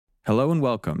Hello and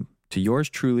welcome to yours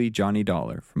truly, Johnny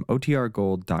Dollar from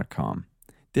OTRGold.com.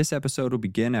 This episode will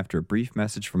begin after a brief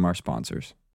message from our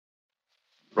sponsors.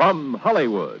 From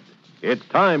Hollywood, it's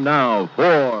time now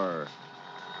for...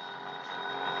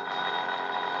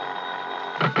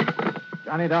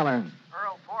 Johnny Dollar.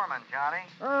 Earl Foreman, Johnny.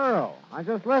 Earl, I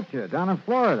just left you down in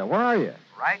Florida. Where are you?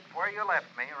 Right where you left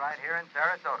me, right here in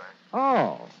Sarasota.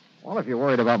 Oh, well, if you're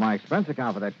worried about my expense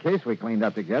account for that case we cleaned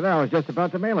up together, I was just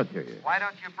about to mail it to you. Why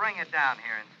don't you bring it down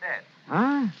here instead?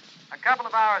 Huh? A couple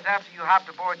of hours after you hopped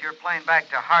aboard your plane back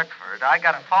to Hartford, I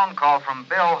got a phone call from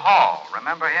Bill Hall.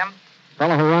 Remember him?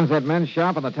 Fellow who runs that men's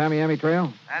shop on the Tamiami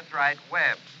Trail? That's right,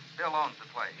 Webb. Bill owns the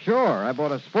place. Sure. I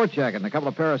bought a sport jacket and a couple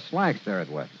of pair of slacks there at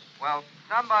Webb's. Well,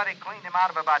 somebody cleaned him out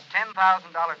of about $10,000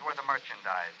 worth of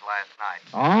merchandise last night.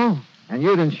 Oh? And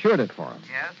you'd insured it for him?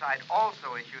 Yes, I'd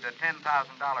also issued a $10,000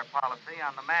 policy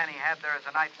on the man he had there as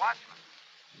a night watchman.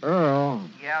 Earl.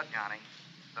 Yeah, Johnny.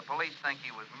 The police think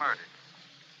he was murdered.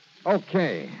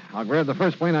 Okay. I'll grab the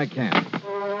first plane I can.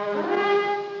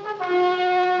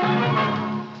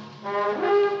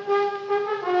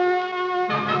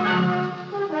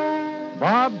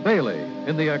 Bob Bailey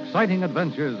in the exciting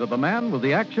adventures of the man with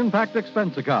the action-packed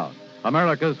expense account.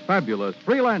 America's fabulous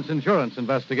freelance insurance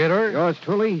investigator. Yours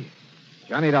truly,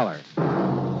 Johnny Dollar.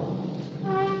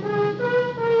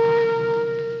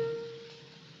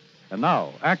 And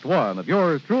now, Act One of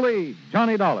yours truly,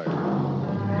 Johnny Dollar.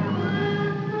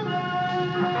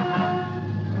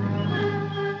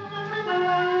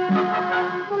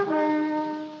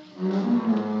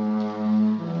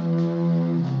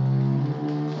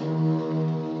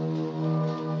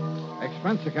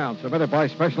 Expense account submitted by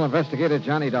Special Investigator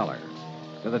Johnny Dollar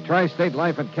to the Tri-State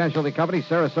Life and Casualty Company,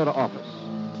 Sarasota office.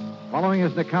 Following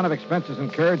is an account of expenses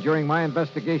incurred during my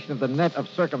investigation of the net of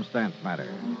circumstance matter.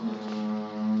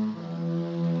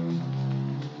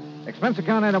 Expense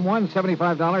account item 1,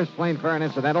 $75, plane fare and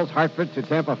incidentals, Hartford to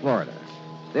Tampa, Florida.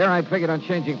 There I'd figured on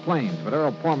changing planes, but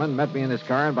Earl Foreman met me in his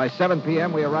car, and by 7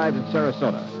 p.m. we arrived in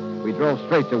Sarasota. We drove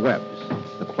straight to Webb's.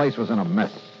 The place was in a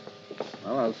mess.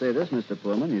 Well, I'll say this, Mr.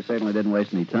 Pullman. You certainly didn't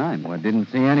waste any time. Well, didn't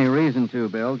see any reason to,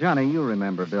 Bill. Johnny, you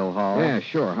remember Bill Hall. Yeah,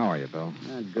 sure. How are you, Bill?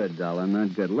 Not good, Dollar.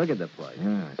 Not good. Look at the place.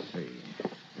 Yeah, I see.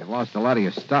 You've lost a lot of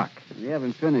your stock. We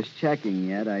haven't finished checking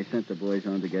yet. I sent the boys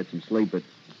home to get some sleep, but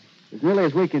as nearly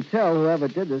as we can tell, whoever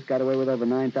did this got away with over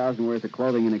 $9,000 worth of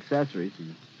clothing and accessories,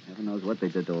 and heaven knows what they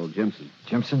did to old Jimson.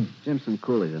 Jimson? Jimson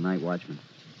Cooley, the night watchman.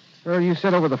 Earl, you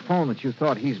said over the phone that you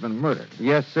thought he's been murdered.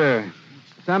 Yes, sir.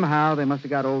 Somehow they must have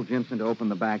got old Jimson to open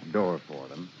the back door for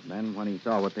them. Then when he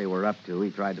saw what they were up to, he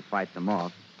tried to fight them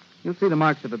off. You'll see the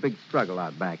marks of a big struggle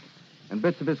out back. And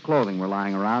bits of his clothing were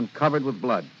lying around, covered with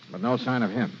blood. But no sign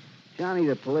of him. Johnny,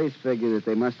 the police figured that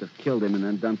they must have killed him and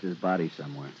then dumped his body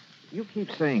somewhere. You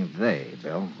keep saying they,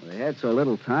 Bill. They had so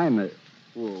little time that,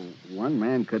 well, one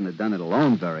man couldn't have done it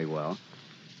alone very well.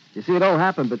 You see, it all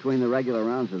happened between the regular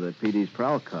rounds of the PD's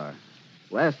prowl car.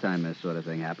 Last time this sort of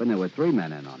thing happened, there were 3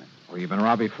 men in on it. Well, you been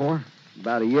robbed before?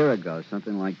 About a year ago,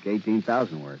 something like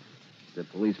 $18,000 worth. The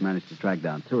police managed to track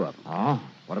down 2 of them. Oh?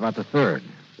 What about the third?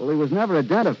 Well, he was never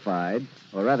identified,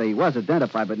 or rather, he was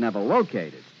identified but never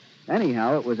located.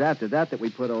 Anyhow, it was after that we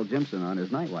put old Jimson on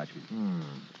as night watchman.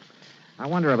 I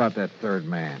wonder about that third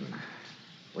man.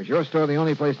 Was your store the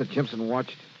only place that Jimson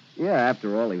watched? Yeah,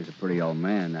 after all, he was a pretty old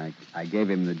man. I gave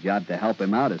him the job to help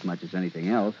him out as much as anything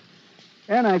else.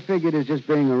 And I figured his just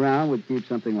being around would keep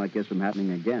something like this from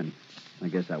happening again. I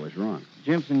guess I was wrong.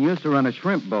 Jimson used to run a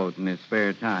shrimp boat in his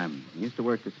spare time. He used to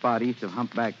work the spot east of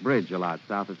Humpback Bridge a lot,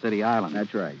 south of City Island.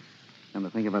 That's right. Come to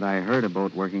think of it, I heard a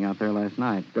boat working out there last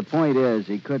night. The point is,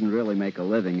 he couldn't really make a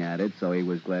living at it, so he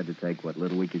was glad to take what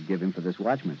little we could give him for this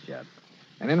watchman's job.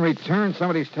 And in return,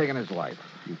 somebody's taken his life.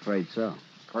 I'm afraid so.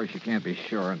 Of course, you can't be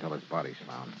sure until his body's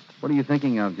found. What are you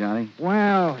thinking of, Johnny?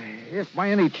 Well, if by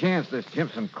any chance this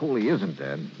Jimson Cooley isn't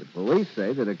dead... The police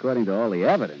say that according to all the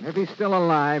evidence... If he's still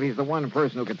alive, he's the one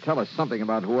person who could tell us something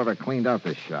about whoever cleaned out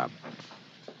this shop.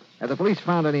 Have the police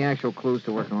found any actual clues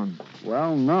to work on?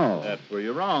 Well, no. That's where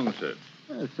you're wrong, sir.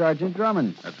 Sergeant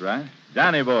Drummond. That's right.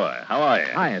 Johnny boy, how are you?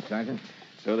 Hiya, Sergeant.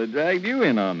 So they dragged you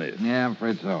in on this. Yeah, I'm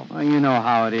afraid so. Well, you know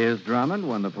how it is, Drummond.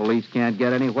 When the police can't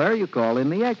get anywhere, you call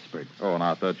in the expert. Oh, and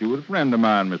I thought you was a friend of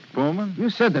mine, Mr. Pullman. You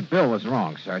said that Bill was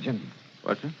wrong, Sergeant.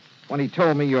 What's it? When he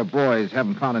told me your boys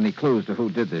haven't found any clues to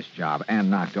who did this job and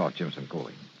knocked off Jimson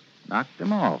Cooley. Knocked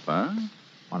him off, huh?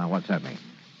 Well, now, what's that mean?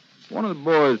 One of the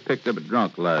boys picked up a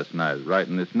drunk last night right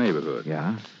in this neighborhood.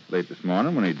 Yeah? Late this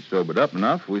morning, when he'd sobered up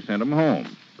enough, we sent him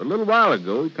home. But a little while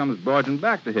ago, he comes barging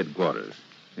back to headquarters.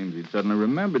 Seems he'd suddenly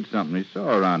remembered something he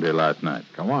saw around here last night.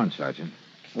 Go on, Sergeant.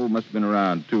 Oh, it must have been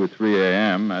around 2 or 3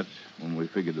 a.m. That's when we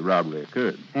figured the robbery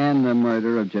occurred. And the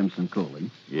murder of Jimson Cooley.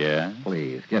 Yeah?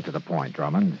 Please, get to the point,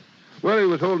 Drummond. Well, he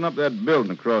was holding up that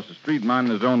building across the street,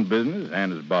 minding his own business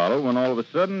and his bottle, when all of a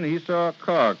sudden he saw a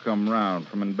car come round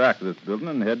from in back of this building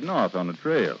and head north on the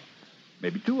trail.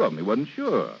 Maybe two of them, he wasn't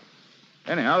sure.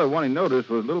 Anyhow, the one he noticed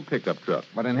was a little pickup truck.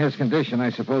 But in his condition,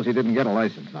 I suppose he didn't get a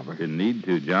license number. Didn't need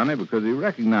to, Johnny, because he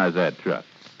recognized that truck.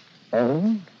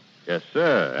 Oh? Yes,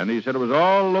 sir. And he said it was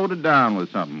all loaded down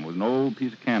with something, with an old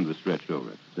piece of canvas stretched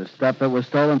over it. The stuff that was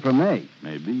stolen from me.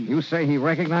 Maybe. You say he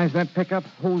recognized that pickup?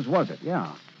 Whose was it?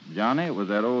 Yeah. Johnny, it was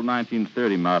that old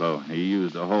 1930 model he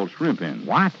used to haul shrimp in.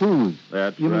 What? Whose?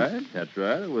 That's right. That's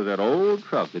right. It was that old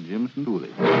truck of Jimson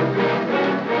Cooley.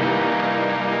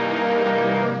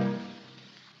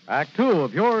 Act two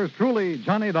of yours truly,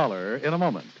 Johnny Dollar, in a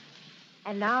moment.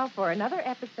 And now for another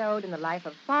episode in the life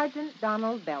of Sergeant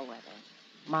Donald Bellwether,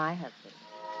 my husband.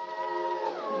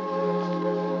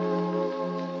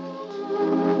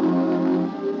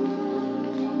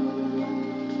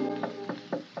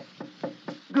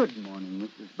 Good morning,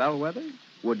 Mrs. Bellwether.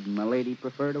 Would my lady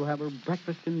prefer to have her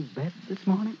breakfast in bed this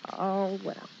morning? Oh,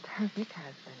 what a perfect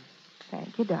husband.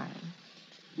 Thank you, darling.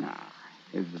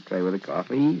 Here's the tray with the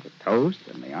coffee, the toast,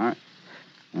 and the orange.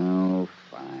 Oh,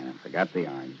 fine. I forgot the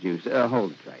orange juice.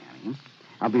 Hold the tray, honey.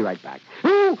 I'll be right back.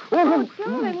 Oh,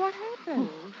 darling, what happened?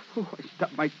 Oh, I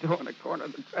stubbed my toe in the corner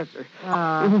of the dresser.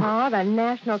 The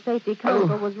National Safety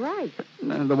Council was right.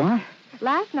 The what?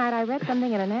 Last night I read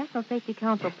something in a National Safety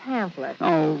Council pamphlet.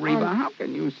 Oh, Reba, how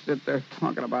can you sit there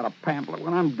talking about a pamphlet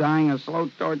when I'm dying a slow,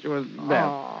 tortuous death?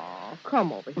 Oh,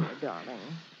 come over here, darling.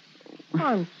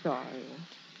 I'm sorry.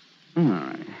 All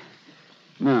right.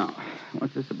 Now,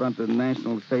 what's this about the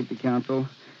National Safety Council?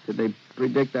 Did they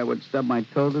predict I would stub my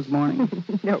toe this morning?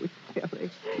 No,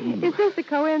 silly. It's just a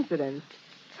coincidence.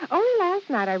 Only last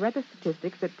night I read the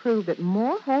statistics that prove that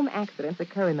more home accidents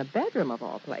occur in the bedroom of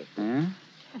all places. Yeah?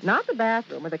 Not the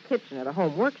bathroom or the kitchen or the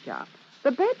home workshop.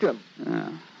 The bedroom.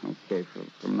 Yeah. Okay,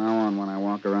 from now on, when I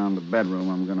walk around the bedroom,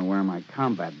 I'm going to wear my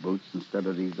combat boots instead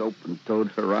of these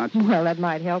open-toed huaraches. Well, that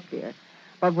might help, dear.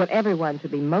 But what everyone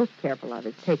should be most careful of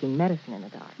is taking medicine in the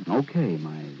dark. Okay,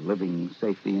 my living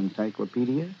safety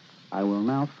encyclopedia. I will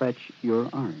now fetch your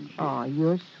orange. Oh,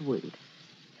 you're sweet.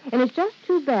 And it's just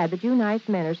too bad that you nice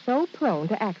men are so prone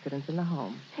to accidents in the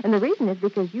home. And the reason is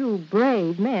because you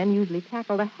brave men usually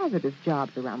tackle the hazardous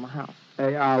jobs around the house.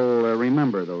 Hey, I'll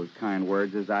remember those kind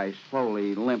words as I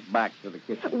slowly limp back to the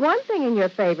kitchen. One thing in your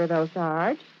favor, though,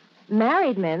 Sarge.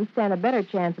 Married men stand a better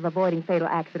chance of avoiding fatal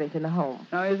accidents in the home.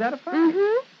 Now, is that a fact?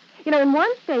 Mm-hmm. You know, in one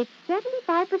state,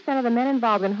 75% of the men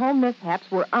involved in home mishaps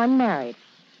were unmarried.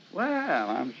 Well,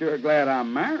 I'm sure glad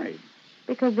I'm married.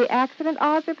 Because the accident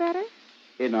odds are better?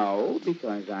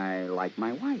 Because I like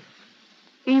my wife.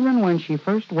 Even when she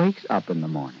first wakes up in the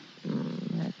morning.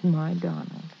 That's my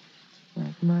Donald.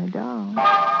 That's my doll.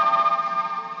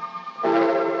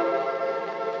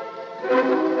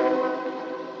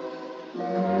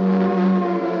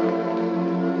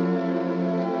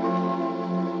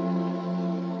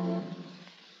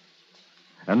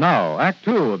 And now, Act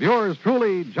two of yours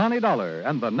truly, Johnny Dollar,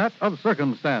 and the Net of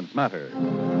Circumstance matter.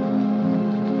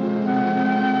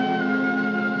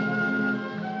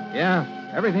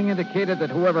 Yeah, everything indicated that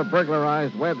whoever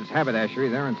burglarized Webb's haberdashery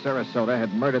there in Sarasota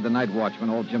had murdered the night watchman,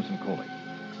 old Jimson Cooley.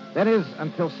 That is,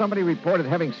 until somebody reported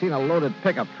having seen a loaded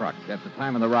pickup truck at the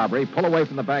time of the robbery pull away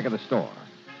from the back of the store.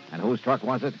 And whose truck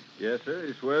was it? Yes, sir.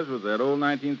 He swears it was that old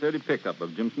 1930 pickup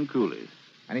of Jimson Cooley's.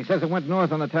 And he says it went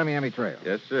north on the Tamiami Trail.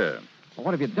 Yes, sir. Well,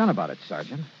 what have you done about it,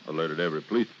 Sergeant? Alerted every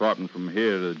police department from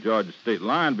here to the Georgia state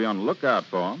line to be on the lookout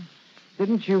for him.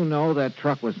 Didn't you know that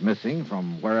truck was missing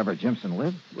from wherever Jimson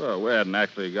lived? Well, we hadn't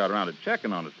actually got around to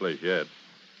checking on his place yet.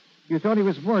 You thought he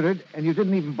was murdered, and you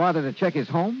didn't even bother to check his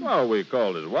home? Well, we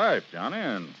called his wife, Johnny,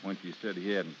 and when she said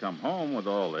he hadn't come home with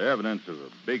all the evidence of a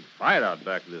big fight out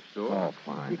back of this store... Oh,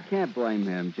 fine. You can't blame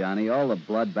him, Johnny. All the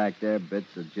blood back there,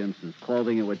 bits of Jimson's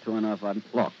clothing that were torn off on...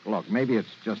 Look, maybe it's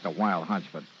just a wild hunch,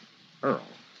 but... Earl,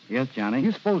 Yes, Johnny?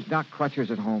 you suppose Doc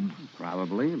Crutcher's at home?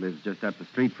 Probably. Lives just up the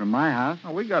street from my house.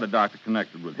 Oh, we got a doctor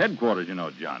connected with headquarters, you know,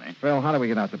 Johnny. Phil, how do we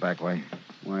get out the back way?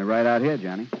 Why, right out here,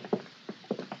 Johnny.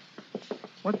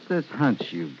 What's this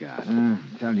hunch you've got?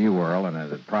 Tell you, Earl, and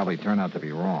it'd probably turn out to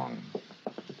be wrong.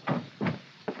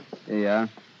 Here you are.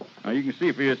 Now, you can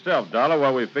see for yourself, Dollar,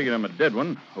 why we figured him a dead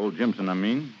one. Old Jimson, I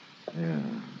mean. Yeah.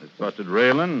 This busted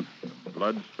railing,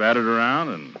 blood spattered around,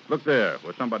 and look there,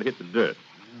 where somebody hit the dirt.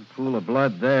 A pool of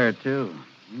blood there, too.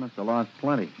 You must have lost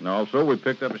plenty. And also, we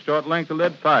picked up a short length of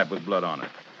lead pipe with blood on it.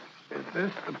 Is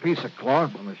this the piece of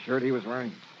cloth on the shirt he was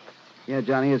wearing? Yeah,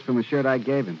 Johnny, it's from a shirt I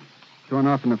gave him. Torn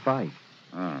off in a fight.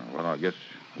 Oh, well, I guess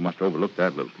We must have overlooked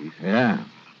that little piece. Yeah.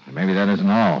 And maybe that isn't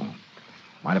all.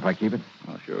 Mind if I keep it?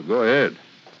 Oh, sure, go ahead.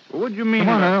 Well, what do you mean?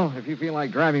 Come on, Earl. If you feel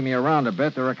like driving me around a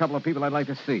bit, there are a couple of people I'd like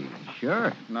to see.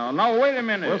 Sure. No, wait a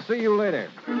minute. We'll see you later.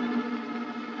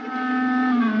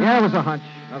 Yeah, it was a hunch.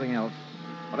 Nothing else.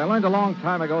 But I learned a long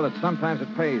time ago that sometimes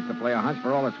it pays to play a hunch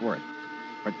for all it's worth.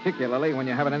 Particularly when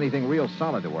you haven't anything real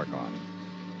solid to work on.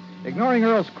 Ignoring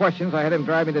Earl's questions, I had him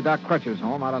drive me to Doc Crutcher's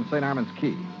home out on St. Armand's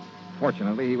Key.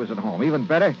 Fortunately, he was at home. Even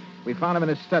better, we found him in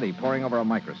his study, poring over a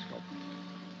microscope.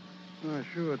 Oh,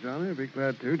 sure, Johnny. I'd be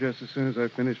glad to, just as soon as I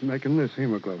finish making this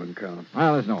hemoglobin count.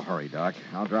 Well, there's no hurry, Doc.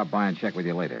 I'll drop by and check with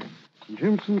you later.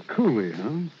 Jimson Cooley, huh?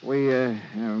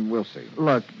 We'll see.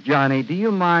 Look, Johnny, do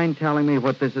you mind telling me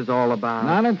what this is all about?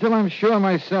 Not until I'm sure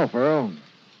myself, Earl.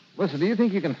 Listen, do you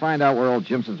think you can find out where old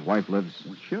Jimson's wife lives?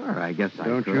 Well, sure, I guess I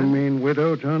Don't could. you mean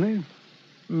widow, Johnny?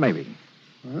 Maybe.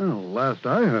 Well, last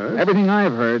I heard. Everything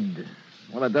I've heard,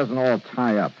 well, it doesn't all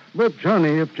tie up. But,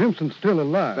 Johnny, if Jimson's still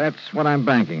alive... That's what I'm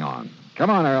banking on. Come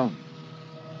on, Earl.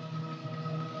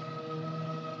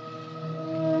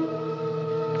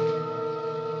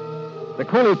 The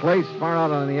Cooley place, far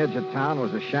out on the edge of town,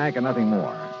 was a shack and nothing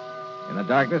more. In the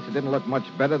darkness, it didn't look much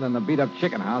better than the beat-up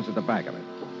chicken house at the back of it.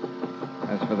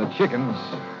 As for the chickens,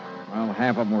 well,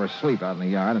 half of them were asleep out in the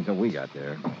yard until we got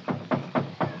there.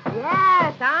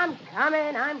 Yes, I'm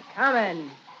coming.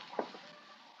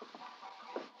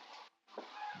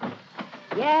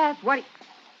 Yes, what...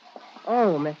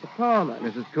 Oh, Mr. Pullman.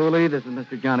 Mrs. Cooley, this is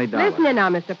Mr. Johnny Dollar. Listen now,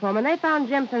 Mr. Pullman. They found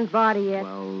Jimson's body yet?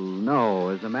 Well, no.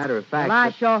 As a matter of fact... Well,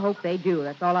 I sure hope they do.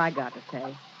 That's all I got to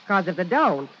say. Because if they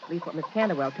don't, at least what Miss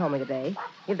Canterwell told me today,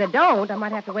 if they don't, I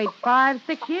might have to wait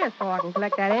 5-6 years before I can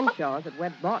collect that insurance that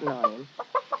Webb bought on him.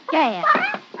 Gad.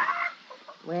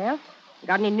 Well,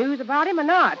 got any news about him or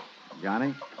not?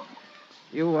 Johnny?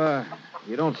 You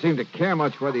don't seem to care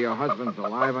much whether your husband's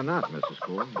alive or not, Mrs.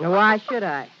 Cooley. Now, why should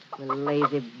I? You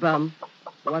lazy bum.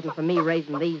 If it wasn't for me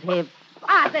raising these heavy...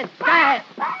 I said, sky!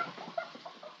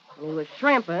 When he was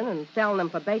shrimping and selling them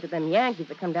for bait to them Yankees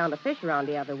that come down to fish around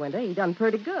the other winter, he done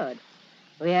pretty good.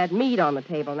 We had meat on the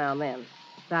table now and then,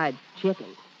 besides chicken.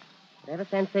 But ever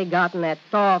since they gotten that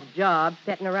soft job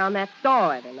sitting around that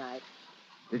store every night.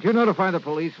 Did you notify the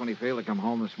police when he failed to come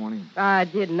home this morning? I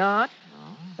did not.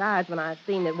 No. Besides, when I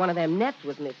seen that one of them nets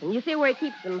was missing. You see where he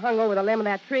keeps them hung over the limb of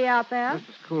that tree out there?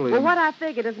 Mrs. Cooley... Well, what I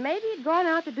figured is maybe he'd gone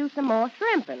out to do some more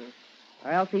shrimping.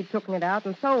 Or else he'd taken it out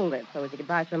and sold it so as he could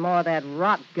buy some more of that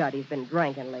rot gut he's been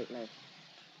drinking lately.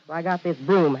 So I got this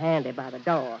broom handy by the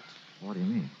door. What do you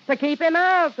mean? To keep him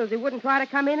out so he wouldn't try to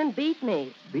come in and beat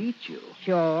me. Beat you?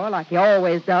 Sure, like he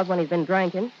always does when he's been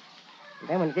drinking. And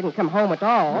then when he didn't come home at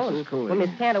all, Mrs. and Cooley. when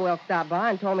Miss Canterwell stopped by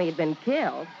and told me he'd been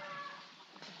killed.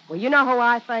 Well, you know who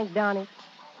I think, Donnie?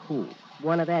 Who?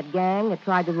 One of that gang that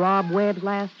tried to rob Webb's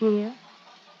last year.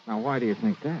 Now, why do you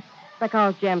think that?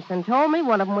 Because Jimson told me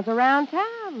one of them was around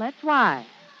town. That's why.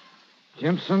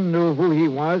 Jimson knew who he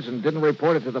was and didn't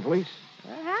report it to the police?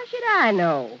 Well, how should I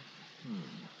know?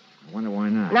 I wonder why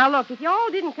not. Now, look, if you all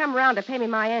didn't come around to pay me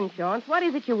my insurance, what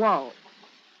is it you want?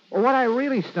 Well, what I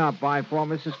really stopped by for,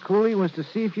 Mrs. Cooley, was to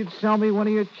see if you'd sell me one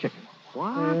of your chickens.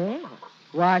 What? Yeah.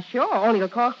 Why, sure. Only it'll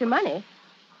cost you money.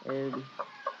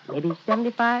 Maybe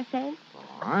 75 cents?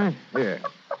 All right.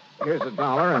 Here's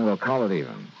 $1, and we'll call it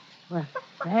even. Well,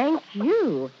 thank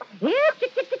you. Here,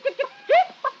 chick, chick, chick, chick, chick,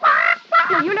 chick.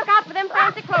 Now, you look out for them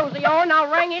fancy clothes of yours, and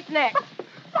I'll wring its neck.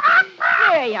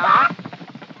 There you are.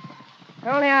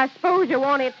 Only I suppose you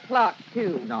want it plucked,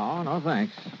 too. No,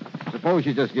 thanks. Suppose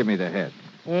you just give me the head.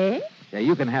 Eh? Yeah,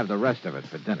 you can have the rest of it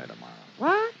for dinner tomorrow.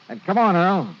 What? And come on,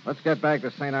 Earl. Let's get back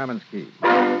to St. Armand's Key.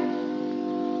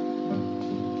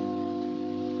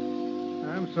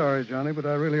 I'm sorry, Johnny, but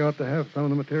I really ought to have some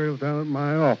of the materials down at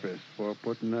my office for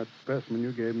putting that specimen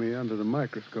you gave me under the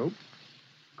microscope.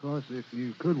 Of course, if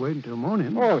you could wait until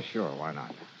morning. Oh, sure, why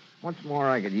not? Once more,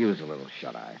 I could use a little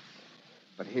shut-eye.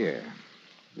 But here,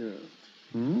 Yeah.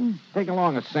 take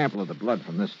along a sample of the blood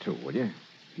from this, too, will you?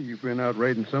 You've been out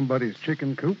raiding somebody's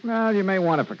chicken coop? Well, you may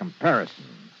want it for comparison,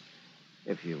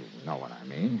 if you know what I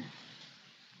mean.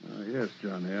 Yes,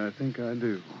 Johnny, I think I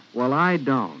do. Well, I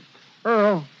don't.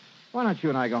 Earl, why don't you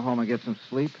and I go home and get some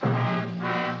sleep?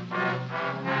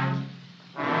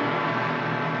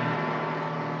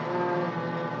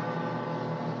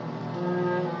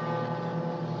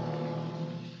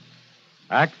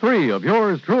 Act 3 of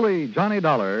yours truly, Johnny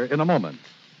Dollar, in a moment.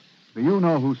 Do you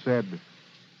know who said,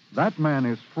 "That man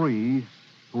is free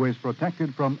who is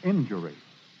protected from injury"?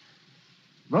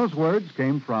 Those words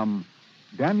came from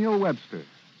Daniel Webster,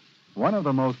 one of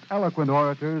the most eloquent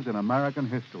orators in American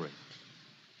history.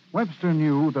 Webster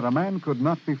knew that a man could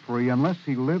not be free unless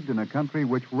he lived in a country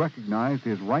which recognized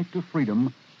his right to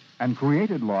freedom and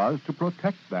created laws to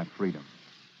protect that freedom.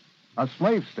 A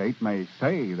slave state may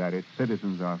say that its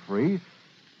citizens are free,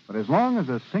 but as long as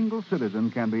a single citizen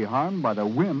can be harmed by the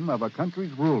whim of a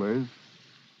country's rulers,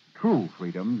 true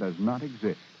freedom does not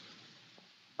exist.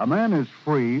 A man is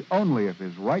free only if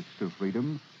his rights to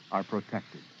freedom are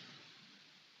protected.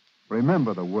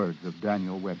 Remember the words of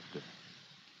Daniel Webster.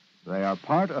 They are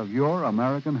part of your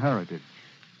American heritage.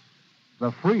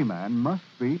 The free man must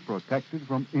be protected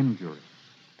from injury.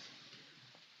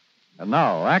 And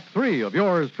now, Act 3 of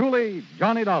yours truly,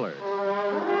 Johnny Dollar.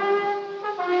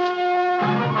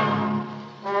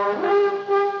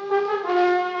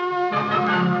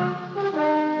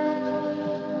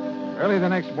 Early the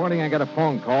next morning, I got a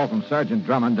phone call from Sergeant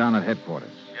Drummond down at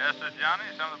headquarters. Yes, sir, Johnny.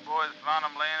 Some of the boys found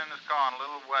him laying in his car on a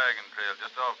little wagon trail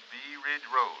just off Bee Ridge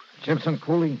Road. Jimson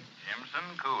Cooley? Jimson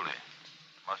Cooley.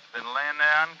 Must have been laying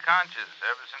there unconscious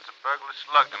ever since a burglar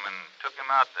slugged him and took him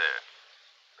out there.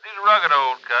 But he's a rugged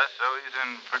old cuss, so he's in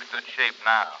pretty good shape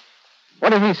now.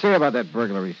 What did he say about that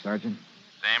burglary, Sergeant?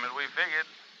 Same as we figured.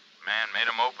 Man made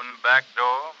him open the back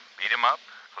door, beat him up,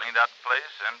 cleaned out the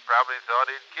place, and probably thought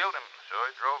he'd killed him. So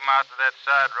he drove him out to that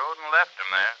side road and left him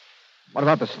there. What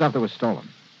about the stuff that was stolen?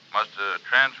 Must have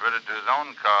transferred it to his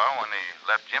own car when he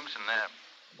left Jimson there.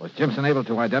 Was Jimson able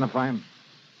to identify him?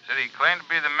 Said he claimed to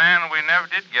be the man we never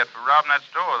did get for robbing that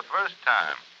store the first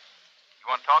time. You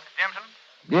want to talk to Jimson?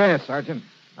 Yes, Sergeant.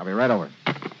 I'll be right over.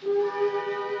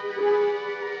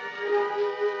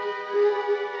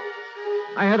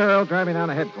 I had Earl driving down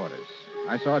to headquarters.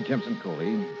 I saw Jimson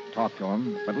Cooley, talked to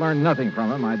him, but learned nothing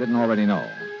from him I didn't already know.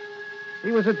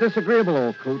 He was a disagreeable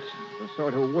old coot, the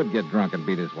sort who would get drunk and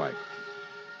beat his wife.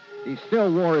 He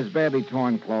still wore his badly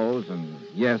torn clothes, and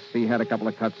yes, he had a couple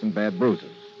of cuts and bad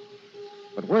bruises.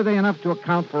 But were they enough to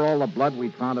account for all the blood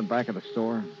we'd found in back of the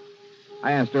store?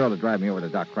 I asked Earl to drive me over to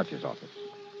Doc Crutch's office.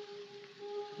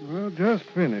 Well, just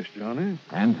finished, Johnny.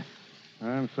 And?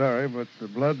 I'm sorry, but the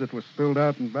blood that was spilled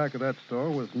out in back of that store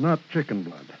was not chicken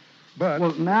blood. But...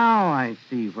 Well, now I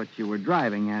see what you were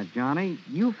driving at, Johnny.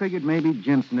 You figured maybe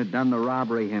Jimson had done the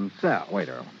robbery himself. Wait,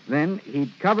 Earl. Then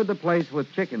he'd covered the place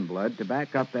with chicken blood to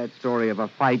back up that story of a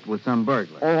fight with some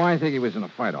burglar. Oh, I think he was in a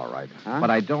fight, all right. Huh? But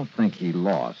I don't think he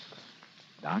lost.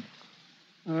 Doc?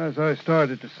 As I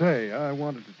started to say, I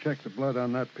wanted to check the blood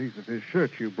on that piece of his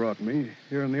shirt you brought me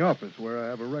here in the office where I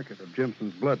have a record of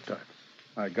Jimson's blood type.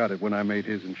 I got it when I made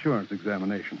his insurance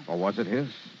examination. Or was it his?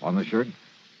 On the shirt?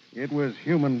 It was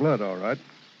human blood, all right,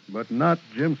 but not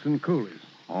Jimson Cooley's.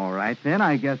 All right, then.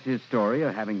 I guess his story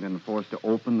of having been forced to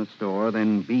open the store,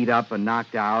 then beat up and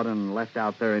knocked out and left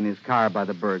out there in his car by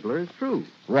the burglar is true.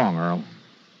 Wrong, Earl.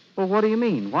 Well, what do you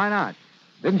mean? Why not?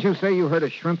 Didn't you say you heard a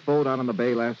shrimp boat out on the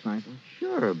bay last night?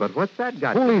 Sure, but what's that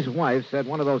got Cooley's wife said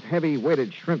one of those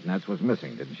heavy-weighted shrimp nets was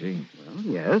missing, didn't she? Well,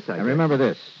 yes, I And remember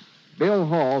this. Bill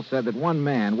Hall said that one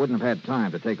man wouldn't have had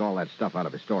time to take all that stuff out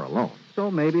of his store alone.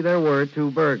 So maybe there were two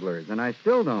burglars, and I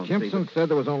still don't Jimson said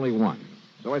there was only one,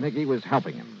 so I think he was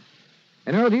helping him.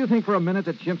 And, Earl, do you think for a minute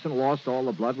that Jimson lost all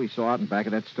the blood we saw out in back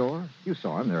of that store? You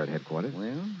saw him there at headquarters.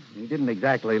 Well, he didn't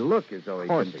exactly look as though he Of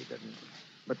course could. he didn't.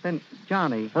 But then,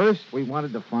 Johnny... First, we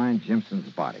wanted to find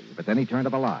Jimson's body, but then he turned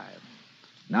up alive.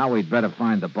 Now we'd better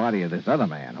find the body of this other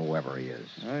man, whoever he is.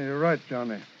 You're right,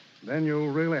 Johnny. Then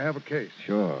you'll really have a case.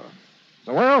 Sure.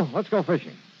 So, Earl, let's go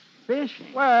fishing. Fishing?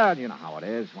 Well, you know how it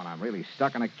is. When I'm really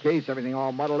stuck in a case, everything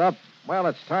all muddled up, well,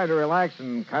 it's time to relax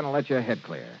and kind of let your head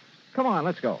clear. Come on,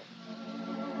 let's go.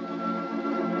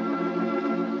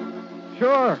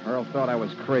 Sure, Earl thought I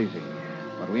was crazy,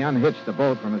 but we unhitched the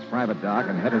boat from his private dock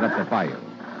and headed up the bayou.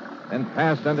 Then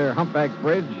passed under Humpback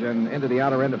Bridge and into the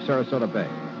outer end of Sarasota Bay,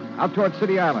 out toward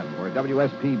City Island, where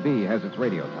WSPB has its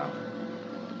radio tower.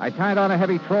 I tied on a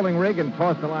heavy trolling rig and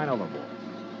tossed the line overboard.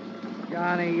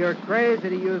 Johnny, you're crazy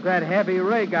to use that heavy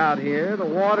rig out here. The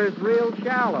water's real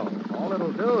shallow. All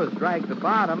it'll do is drag the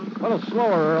bottom. A little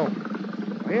slower, Earl.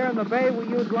 Here in the bay, we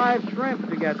use live shrimp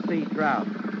to get sea trout.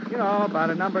 You know, about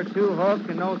a number 2 hook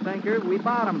and no sinker, we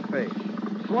bottom fish.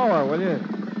 Slower, will you?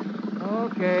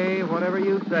 Okay, whatever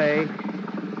you say.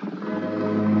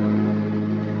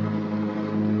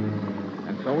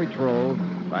 And so we trolled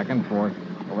back and forth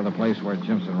over the place where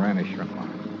Jimson ran his shrimp line.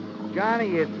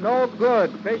 Johnny, it's no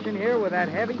good fishing here with that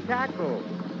heavy tackle.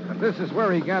 If this is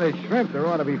where he got his shrimp, there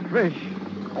ought to be fish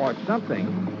or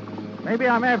something. Maybe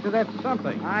I'm after that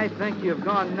something. I think you've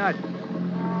gone nuts.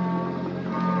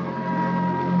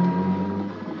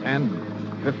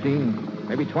 10, 15,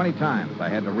 maybe 20 times I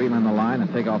had to reel in the line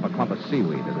and take off a clump of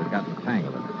seaweed that had gotten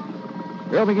tangled in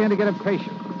it. Bill began to get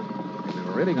impatient. If we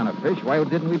were really going to fish, why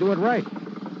didn't we do it right?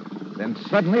 Then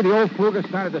suddenly the old Fluger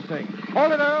started to sing.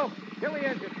 Hold it, Earl. Kill the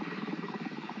engine.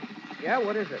 Yeah,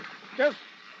 what is it? Just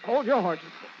hold your horses.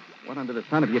 What under the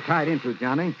sun have you tied into,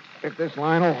 Johnny? If this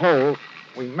line will hold,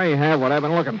 we may have what I've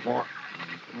been looking for.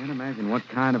 Can't imagine what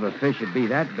kind of a fish would be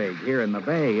that big here in the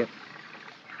bay.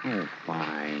 Oh,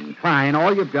 fine. Fine.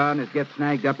 All you've done is get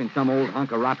snagged up in some old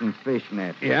hunk of rotten fish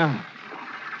net. Yeah.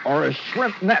 Or a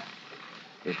shrimp net.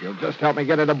 If you'll just help me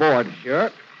get it aboard. Sure.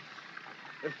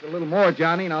 Just a little more,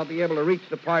 Johnny, and I'll be able to reach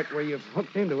the part where you've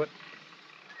hooked into it.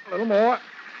 A little more.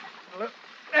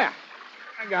 There.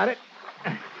 I got it.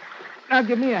 Now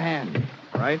give me a hand.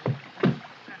 Right.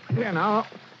 Here now.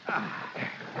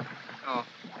 Oh,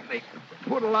 they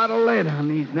put a lot of lead on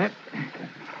these nets.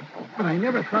 But I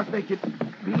never thought they could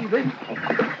be this.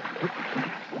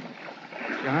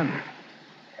 John,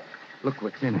 look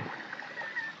what's in it.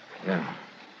 Yeah.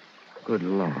 Good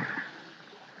Lord.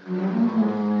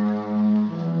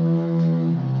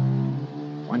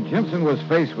 When Jimson was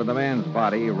faced with the man's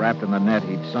body wrapped in the net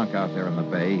he'd sunk out there in the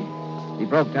bay, he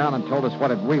broke down and told us what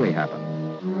had really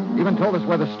happened. Even told us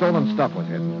where the stolen stuff was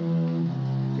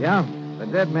hidden. Yeah, the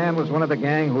dead man was one of the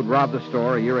gang who'd robbed the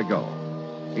store a year ago.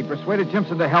 He'd persuaded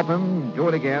Jimson to help him do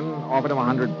it again, offered him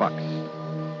 $100.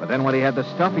 But then when he had the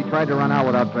stuff, he tried to run out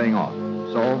without paying off.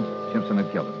 So, Jimson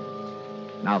had killed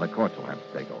him. Now the courts will have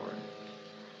to take over.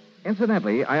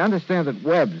 Incidentally, I understand that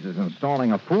Webb's is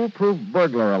installing a foolproof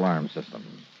burglar alarm system.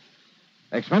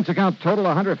 Expense account total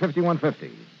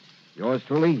 $151.50. Yours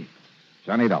truly,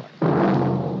 Johnny Dollar.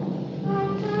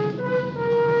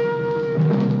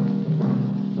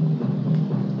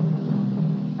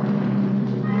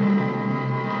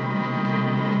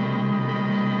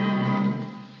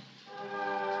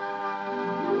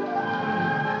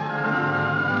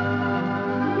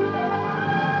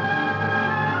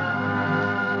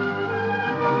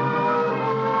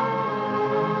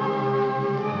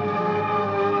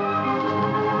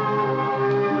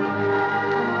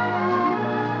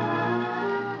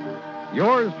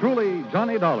 Yours truly,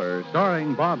 Johnny Dollar,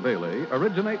 starring Bob Bailey,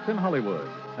 originates in Hollywood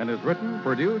and is written,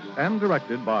 produced, and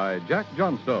directed by Jack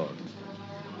Johnstone.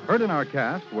 Heard in our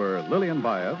cast were Lillian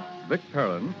Baeff, Vic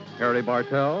Perrin, Harry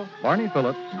Bartell, Barney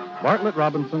Phillips, Bartlett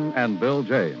Robinson, and Bill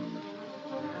James.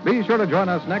 Be sure to join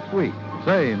us next week,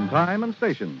 same time and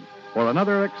station, for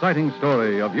another exciting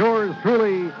story of yours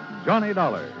truly, Johnny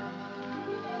Dollar.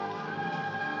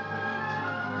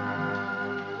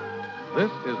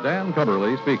 This is Dan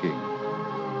Cubberly speaking.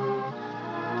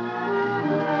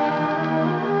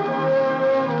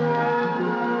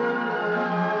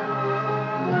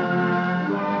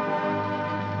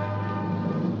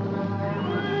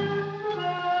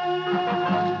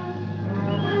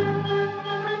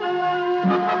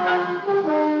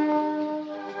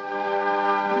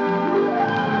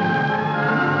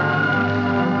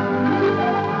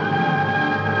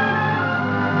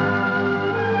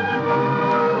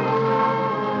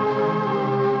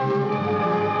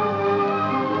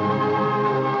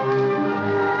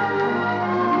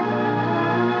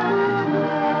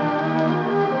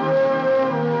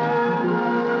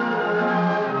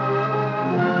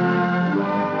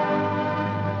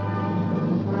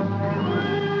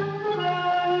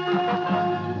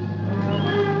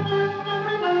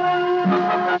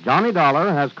 Johnny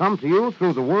Dollar has come to you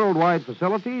through the worldwide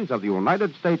facilities of the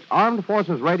United States Armed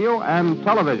Forces Radio and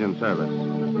Television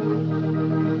Service.